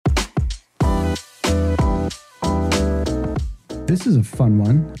This is a fun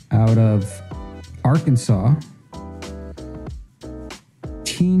one out of Arkansas.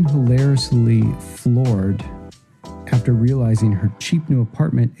 Teen hilariously floored after realizing her cheap new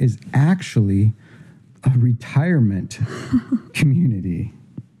apartment is actually a retirement community.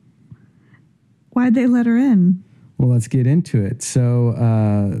 Why'd they let her in? Well, let's get into it.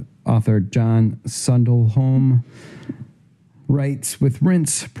 So, author John Sundelholm writes, with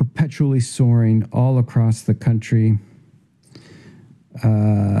rents perpetually soaring all across the country.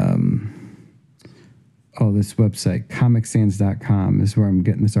 This website, ComicSans.com, is where I'm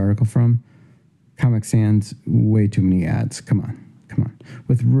getting this article from. Comic Sans, way too many ads. Come on.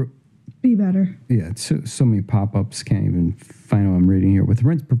 Be better. Yeah, it's so many pop-ups, can't even find what I'm reading here. With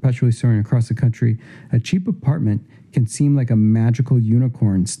rents perpetually soaring across the country, a cheap apartment can seem like a magical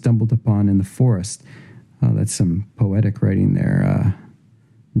unicorn stumbled upon in the forest. Oh, that's some poetic writing there,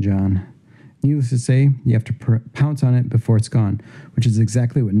 John. Needless to say, you have to pounce on it before it's gone, which is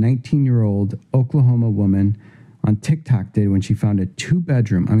exactly what 19-year-old Oklahoma woman on TikTok did when she found a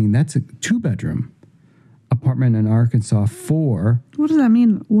two-bedroom, that's a two-bedroom apartment in Arkansas for... What does that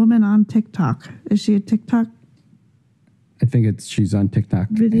mean, woman on TikTok? Is she a TikTok? I think she's on TikTok,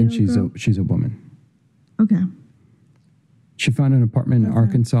 and she's a woman. Okay. She found an apartment in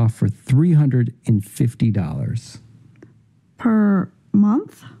Arkansas for $350. Per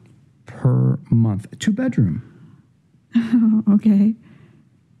month? Per month. Two-bedroom. Okay.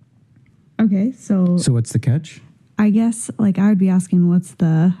 Okay, so what's the catch? I guess, I would be asking, what's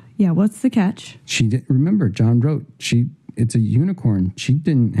the catch? She did. Remember, John wrote, it's a unicorn. She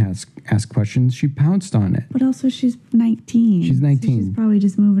didn't ask questions. She pounced on it. But also, she's 19. She's 19. So she's probably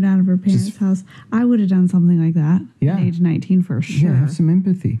just moving out of her parents' house. I would have done something like that. Yeah. At age 19 for sure. Yeah, have some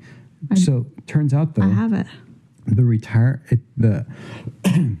empathy. So, turns out, though. I have it.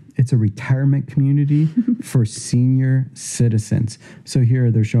 It's a retirement community for senior citizens. So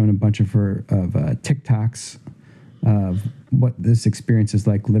here they're showing a bunch of TikToks of what this experience is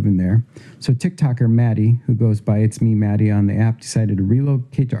like living there. So TikToker Maddie, who goes by It's Me Maddie on the app, decided to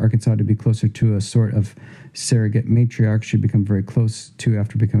relocate to Arkansas to be closer to a sort of surrogate matriarch she'd become very close to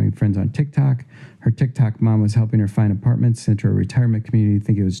after becoming friends on TikTok. Her TikTok mom was helping her find apartments, sent her a retirement community,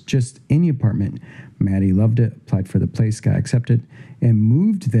 think it was just any apartment. Maddie loved it, applied for the place, got accepted, and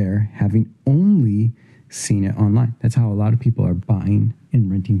moved there having only seen it online. That's how a lot of people are buying and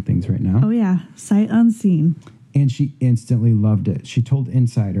renting things right now. Oh yeah, sight unseen. And she instantly loved it. She told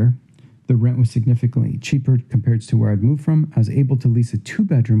Insider, the rent was significantly cheaper compared to where I'd moved from. I was able to lease a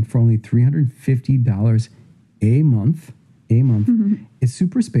two-bedroom for only $350 a month. Mm-hmm. It's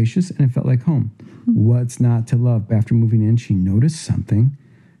super spacious, and it felt like home. What's not to love? But after moving in, she noticed something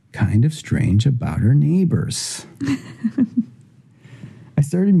kind of strange about her neighbors. I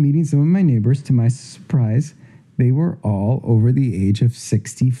started meeting some of my neighbors. To my surprise, they were all over the age of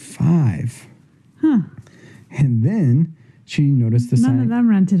 65. Huh. And then she noticed the sign. None of them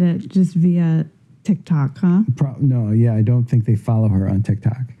rented it just via TikTok, huh? I don't think they follow her on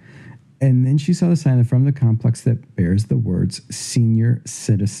TikTok. And then she saw the sign from the complex that bears the words Senior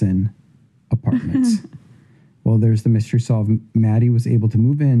Citizen Apartments. Well, there's the mystery solved. Maddie was able to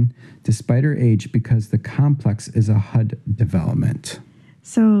move in despite her age because the complex is a HUD development.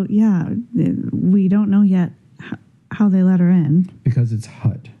 So, yeah, we don't know yet how they let her in. Because it's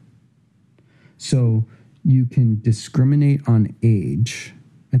HUD. So you can discriminate on age.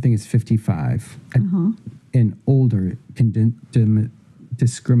 I think it's 55. And older can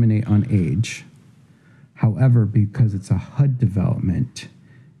discriminate on age. However, because it's a HUD development,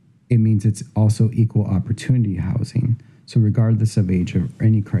 it means it's also equal opportunity housing. So regardless of age or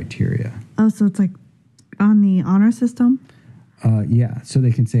any criteria. Oh, so it's like on the honor system? Yeah. So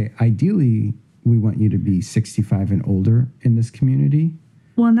they can say, ideally, we want you to be 65 and older in this community.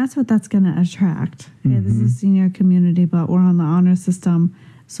 Well, and that's what that's going to attract. Hey, this is a senior community, but we're on the honor system.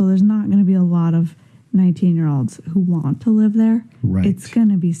 So there's not going to be a lot of 19-year-olds who want to live there. Right. It's going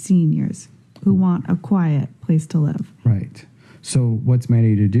to be seniors who want a quiet place to live. Right. So what's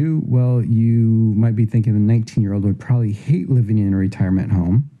Maddie to do? Well, you might be thinking the 19-year-old would probably hate living in a retirement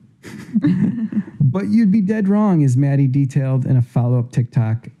home. But you'd be dead wrong, as Maddie detailed in a follow-up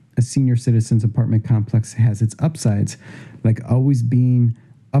TikTok. A senior citizens apartment complex has its upsides, like always being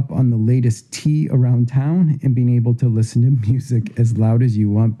up on the latest tea around town and being able to listen to music as loud as you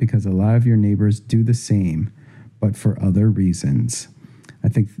want because a lot of your neighbors do the same, but for other reasons. I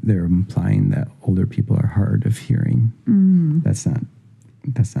think they're implying that older people are hard of hearing. That's not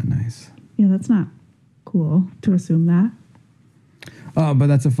nice. Yeah, that's not cool to assume that. Oh, but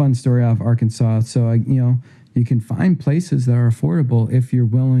that's a fun story out of Arkansas. So, you can find places that are affordable if you're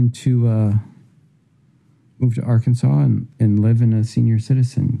willing to move to Arkansas and live in a senior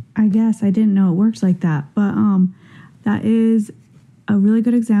citizen. I guess I didn't know it worked like that, but that is a really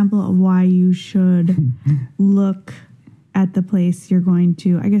good example of why you should look at the place you're going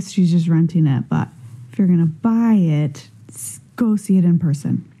to. I guess she's just renting it, but if you're going to buy it, go see it in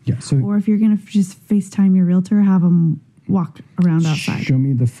person. Yeah. Or if you're going to just FaceTime your realtor, have them walk around outside. Show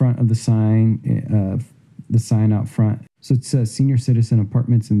me the front of the sign out front. So it says senior citizen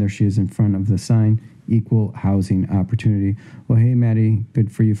apartments, and there she is in front of the sign, equal housing opportunity. Well, hey, Maddie,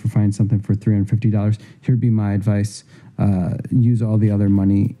 good for you for finding something for $350. Here'd be my advice. Use all the other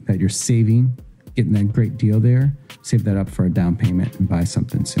money that you're saving, getting that great deal there. Save that up for a down payment and buy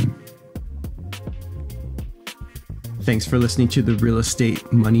something soon. Thanks for listening to the Real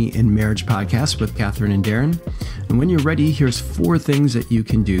Estate, Money, and Marriage podcast with Catherine and Darren. And when you're ready, here's 4 things that you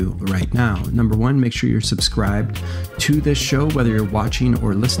can do right now. Number 1, make sure you're subscribed to this show, whether you're watching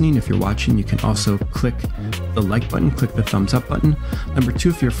or listening. If you're watching, you can also click the like button, click the thumbs up button. Number 2,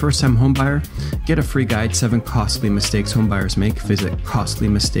 if you're a first-time homebuyer, get a free guide, 7 Costly Mistakes Homebuyers Make. Visit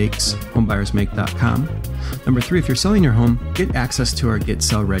costlymistakeshomebuyersmake.com. Number 3, if you're selling your home, get access to our Get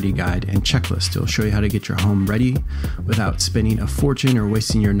Sell Ready guide and checklist. It'll show you how to get your home ready without spending a fortune or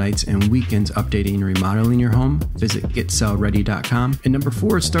wasting your nights and weekends updating and remodeling your home. Visit GetSellReady.com. And number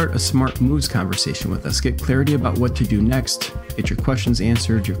 4, start a smart moves conversation with us. Get clarity about what to do next, get your questions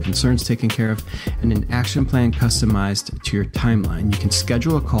answered, your concerns taken care of, and an action plan customized to your timeline. You can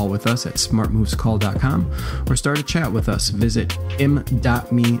schedule a call with us at smartmovescall.com or start a chat with us. Visit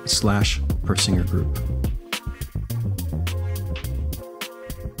m.me/Persinger Group.